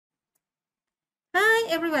Hi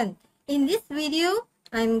everyone! In this video,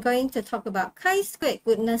 I'm going to talk about chi-squared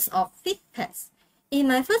goodness of fit test. In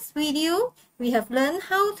my first video, we have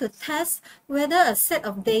learned how to test whether a set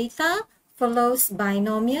of data follows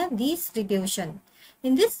binomial distribution.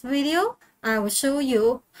 In this video, I will show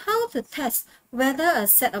you how to test whether a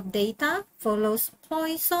set of data follows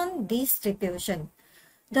Poisson distribution.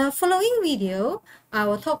 The following video, I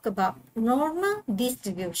will talk about normal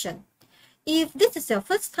distribution. If this is your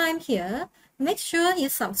first time here, make sure you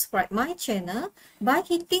subscribe my channel by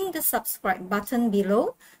hitting the subscribe button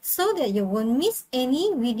below so that you won't miss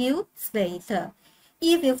any videos later.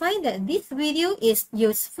 If you find that this video is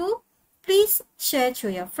useful, please share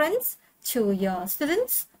to your friends, to your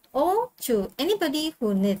students, or to anybody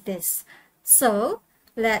who needs this. So,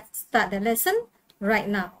 let's start the lesson right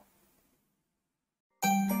now.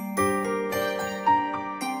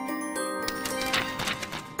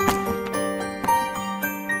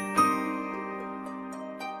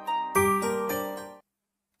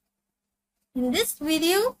 In this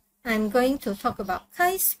video, I'm going to talk about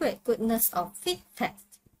chi-squared goodness of fit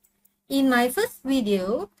test. In my first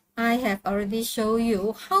video, I have already shown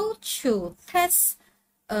you how to test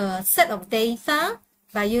a set of data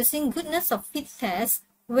by using goodness of fit test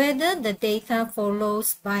whether the data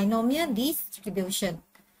follows binomial distribution.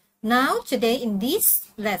 Now, today in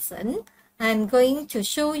this lesson, I'm going to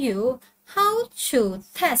show you how to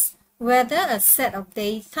test whether a set of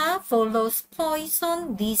data follows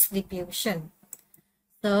Poisson distribution.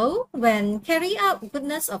 So, when carry out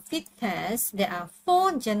goodness of fit test, there are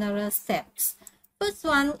 4 general steps. First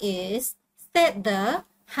one is state the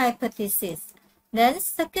hypothesis. Then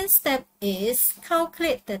second step is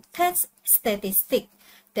calculate the test statistic.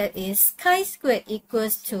 That is chi-squared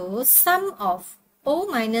equals to sum of O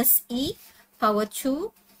minus E power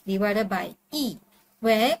 2 divided by E,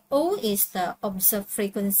 where O is the observed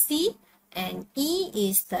frequency and E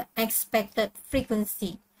is the expected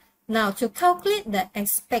frequency. Now, to calculate the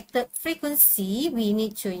expected frequency, we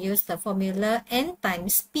need to use the formula N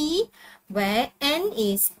times P, where N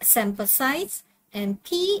is sample size and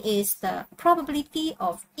P is the probability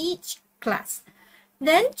of each class.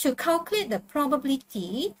 Then, to calculate the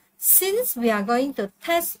probability, since we are going to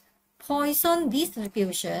test Poisson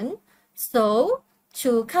distribution, so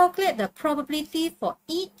to calculate the probability for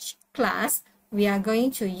each class, we are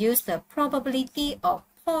going to use the probability of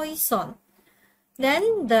Poisson.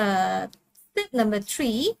 Then the step number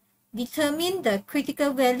 3, determine the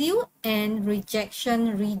critical value and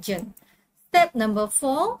rejection region. Step number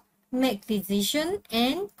 4, make decision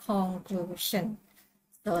and conclusion.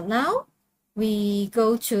 So now we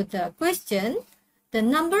go to the question. The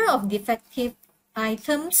number of defective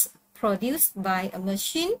items produced by a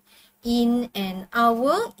machine in an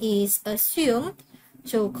hour is assumed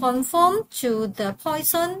to conform to the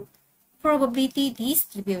Poisson probability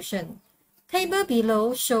distribution. Table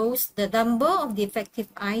below shows the number of defective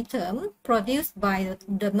items produced by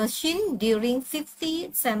the machine during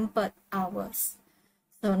 50 sampled hours.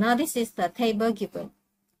 So now this is the table given.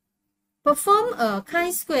 Perform a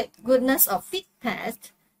chi-squared goodness of fit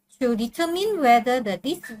test to determine whether the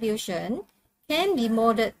distribution can be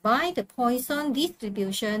modeled by the Poisson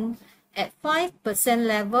distribution at 5%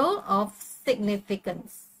 level of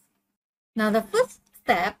significance. Now the first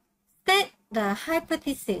step, state the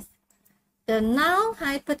hypothesis. The null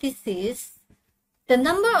hypothesis, the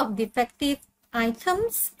number of defective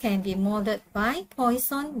items can be modeled by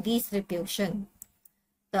Poisson distribution.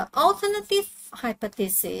 The alternative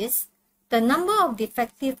hypothesis, the number of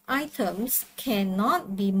defective items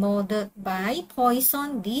cannot be modeled by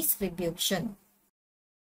Poisson distribution.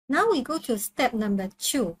 Now we go to step number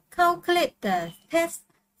 2, calculate the test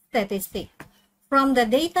statistic. From the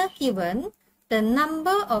data given, the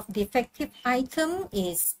number of defective items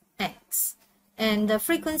is X, and the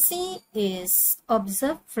frequency is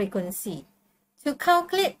observed frequency. To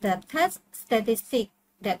calculate the test statistic,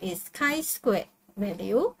 that is chi-squared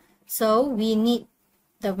value, so we need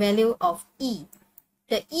the value of E.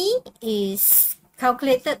 The E is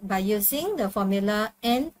calculated by using the formula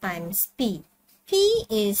N times P. P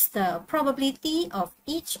is the probability of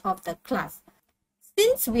each of the class.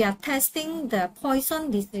 Since we are testing the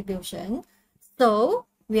Poisson distribution, so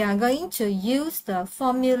we are going to use the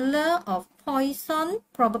formula of Poisson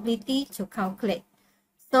probability to calculate.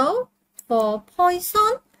 So, for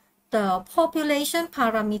Poisson, the population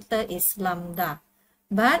parameter is lambda,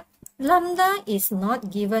 but lambda is not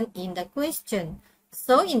given in the question.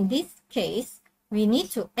 So, in this case, we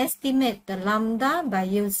need to estimate the lambda by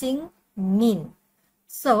using mean.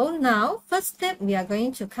 So, now, first step, we are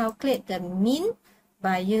going to calculate the mean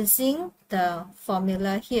by using the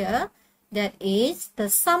formula here. That is the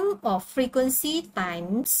sum of frequency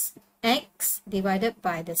times x divided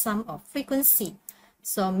by the sum of frequency.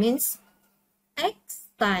 So means x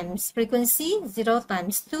times frequency 0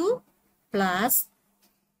 times 2 plus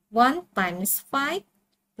 1 times 5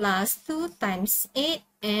 plus 2 times 8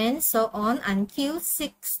 and so on until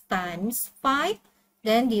 6 times 5,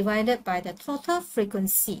 then divided by the total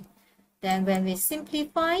frequency. Then when we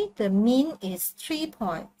simplify, the mean is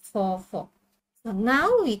 3.44. So now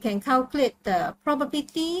we can calculate the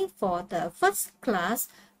probability for the first class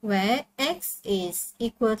where x is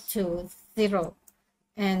equal to 0.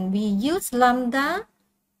 And we use lambda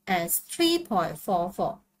as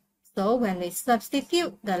 3.44. So when we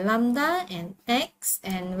substitute the lambda and x,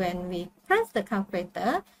 and when we press the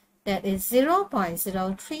calculator, that is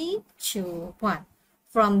 0.0321.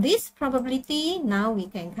 From this probability, now we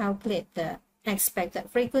can calculate the expected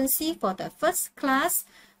frequency for the first class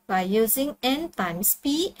by using n times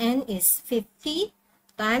p. N is 50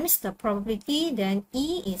 times the probability, then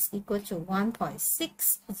E is equal to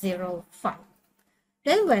 1.605.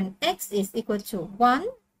 Then when x is equal to 1,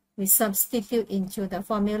 we substitute into the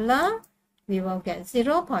formula, we will get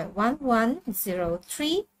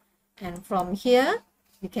 0.1103. And from here,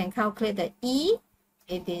 we can calculate the E.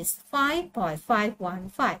 It is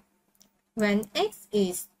 5.515. When x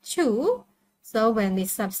is 2, so when we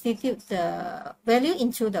substitute the value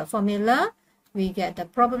into the formula, we get the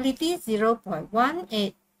probability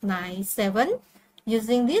 0.1897.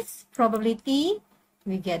 Using this probability,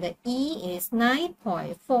 we get the E is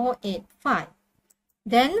 9.485.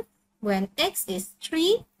 Then when x is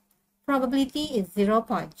 3, probability is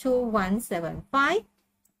 0.2175.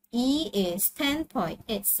 E is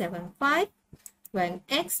 10.875. When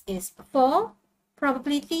x is 4,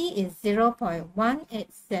 probability is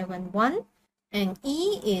 0.1871 and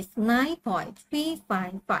E is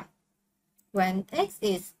 9.355. When x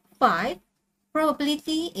is 5,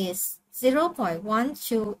 probability is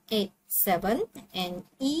 0.1287 and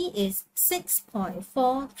E is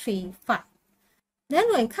 6.435. Then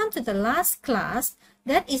when we come to the last class,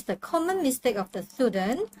 that is the common mistake of the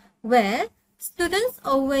student, where students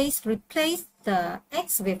always replace the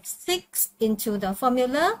x with 6 into the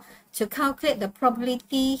formula to calculate the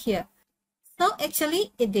probability here. So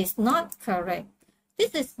actually it is not correct.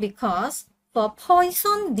 This is because for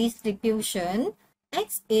Poisson distribution,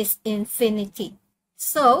 x is infinity.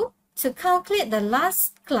 So to calculate the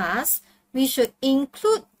last class, we should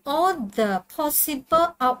include all the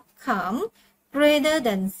possible outcome greater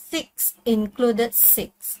than 6 included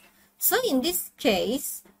 6. So in this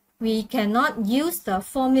case, we cannot use the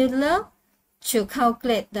formula to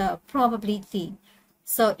calculate the probability.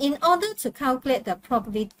 So in order to calculate the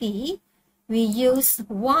probability, we use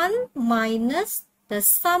 1 minus the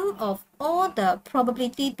sum of all the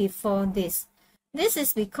probability before this. This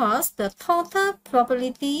is because the total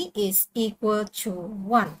probability is equal to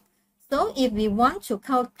 1. So if we want to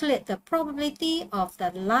calculate the probability of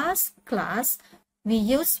the last class, we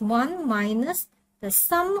use 1 minus the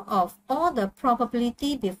sum of all the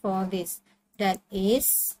probability before this. That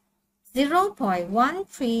is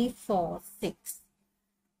 0.1346.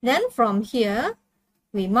 Then from here,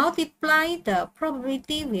 we multiply the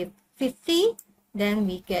probability with 50. Then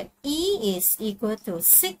we get E is equal to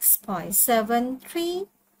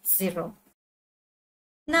 6.730.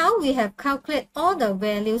 Now we have calculated all the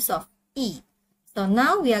values of E. So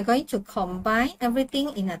now we are going to combine everything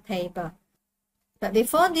in a table. But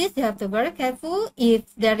before this, you have to be very careful.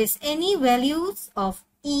 If there is any values of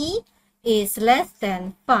E is less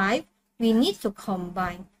than 5, we need to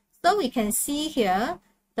combine. So we can see here,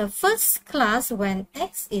 the first class when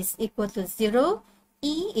x is equal to 0,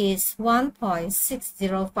 E is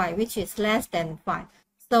 1.605, which is less than 5.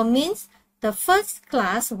 So means the first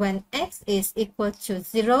class when x is equal to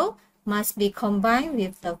 0 must be combined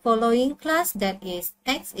with the following class, that is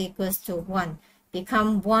x equals to 1,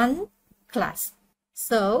 become one class.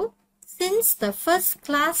 So since the first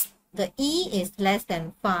class, the E is less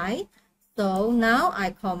than 5, so now I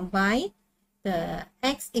combine the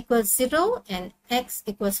x equals 0 and x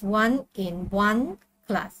equals 1 in one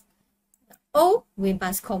class. O we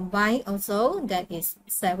must combine also, that is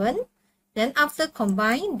 7. Then after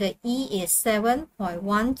combine, the E is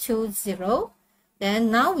 7.120.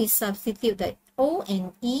 Then now we substitute the O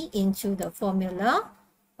and E into the formula.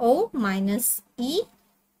 O minus E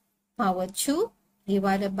power 2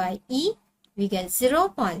 divided by E, we get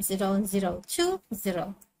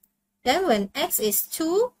 0.0020. Then when x is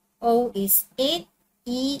 2, O is 8,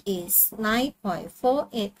 E is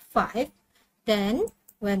 9.485. Then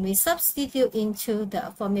when we substitute into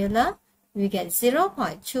the formula, we get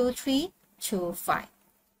 0.2325.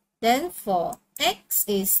 Then for x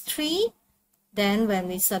is 3, Then when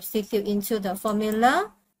we substitute into the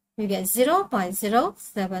formula, we get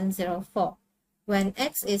 0.0704. When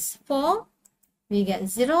x is 4, we get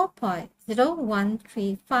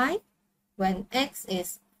 0.0135. When x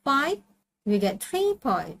is 5, we get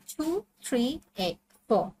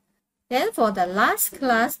 3.2384. Then for the last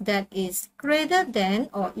class that is greater than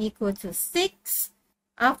or equal to 6,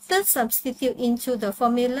 after substitute into the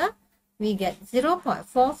formula, we get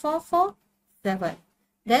 0.4447.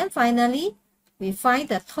 Then finally, we find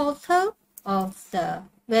the total of the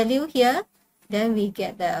value here. Then we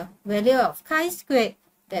get the value of chi-squared,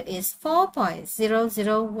 that is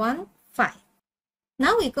 4.0015.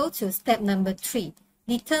 Now we go to step number 3.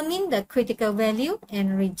 Determine the critical value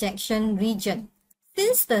and rejection region.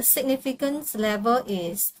 Since the significance level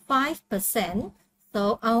is 5%,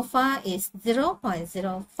 so alpha is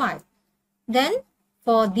 0.05. Then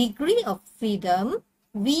for degree of freedom,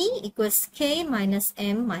 V equals K minus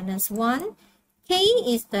M minus 1. K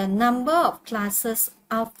is the number of classes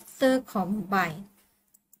after combine.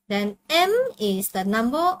 Then M is the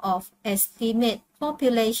number of estimate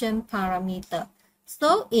population parameter.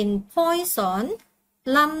 So in Poisson,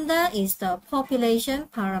 lambda is the population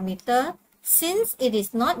parameter. Since it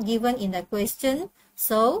is not given in the question,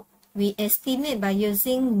 so we estimate by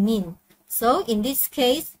using mean. So in this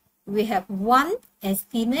case, we have one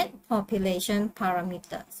estimate population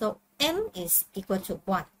parameter. So M is equal to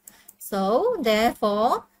 1. So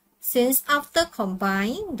therefore, since after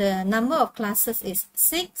combine, the number of classes is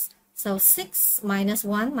 6. So 6 minus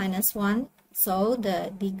 1 minus 1. So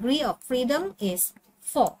the degree of freedom is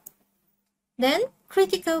 4. Then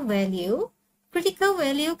critical value. Critical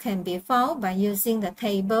value can be found by using the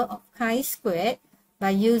table of chi-squared,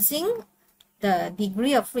 by using the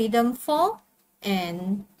degree of freedom 4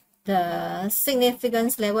 and the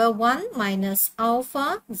significance level 1 minus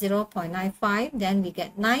alpha 0.95, then we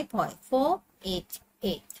get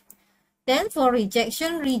 9.488. Then for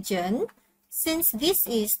rejection region, since this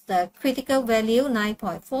is the critical value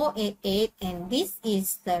 9.488 and this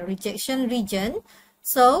is the rejection region,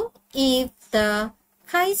 so if the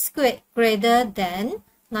chi-squared greater than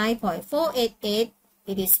 9.488,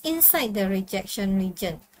 it is inside the rejection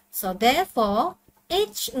region. So therefore,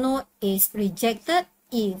 H naught is rejected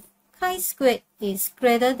if chi-squared is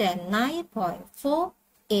greater than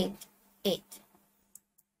 9.488.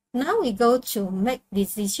 Now we go to make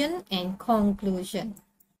decision and conclusion.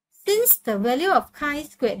 Since the value of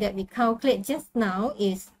chi-squared that we calculate just now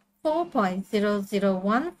is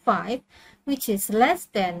 4.0015, which is less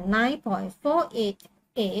than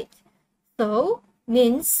 9.488, so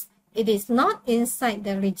means it is not inside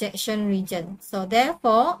the rejection region. So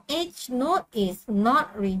therefore, H naught is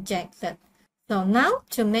not rejected. So now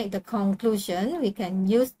to make the conclusion, we can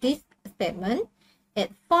use this statement.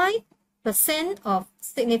 At 5% of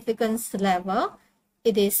significance level,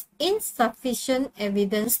 it is insufficient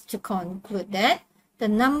evidence to conclude that the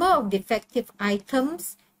number of defective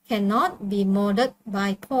items cannot be modeled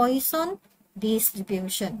by Poisson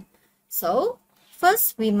distribution. So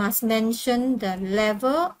first, we must mention the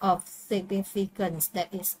level of significance,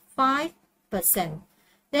 that is 5%.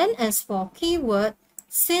 Then as for keyword,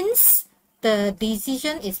 since the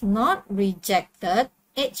decision is not rejected,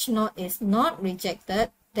 H naught is not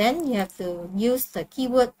rejected, then you have to use the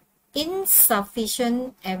keyword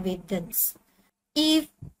insufficient evidence. If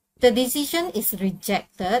the decision is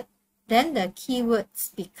rejected, then the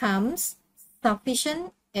keywords becomes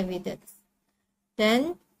sufficient evidence.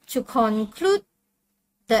 Then to conclude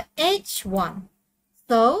the H1.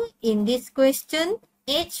 So in this question,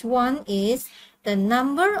 H1 is the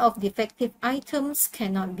number of defective items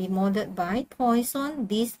cannot be modeled by Poisson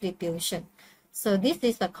distribution. So this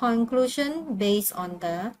is the conclusion based on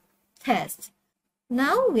the test.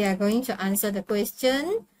 Now we are going to answer the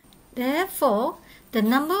question. Therefore, the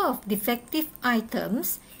number of defective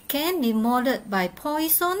items can be modeled by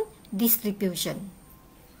Poisson distribution.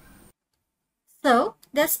 So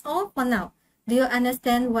that's all for now. Do you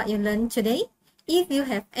understand what you learned today? If you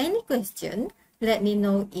have any question, let me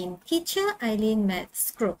know in Teacher Eileen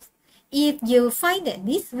Maths group. If you find that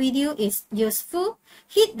this video is useful,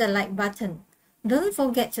 hit the like button. Don't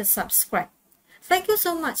forget to subscribe. Thank you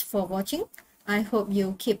so much for watching. I hope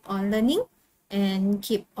you keep on learning and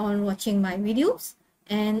keep on watching my videos.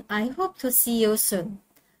 And I hope to see you soon.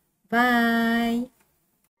 Bye.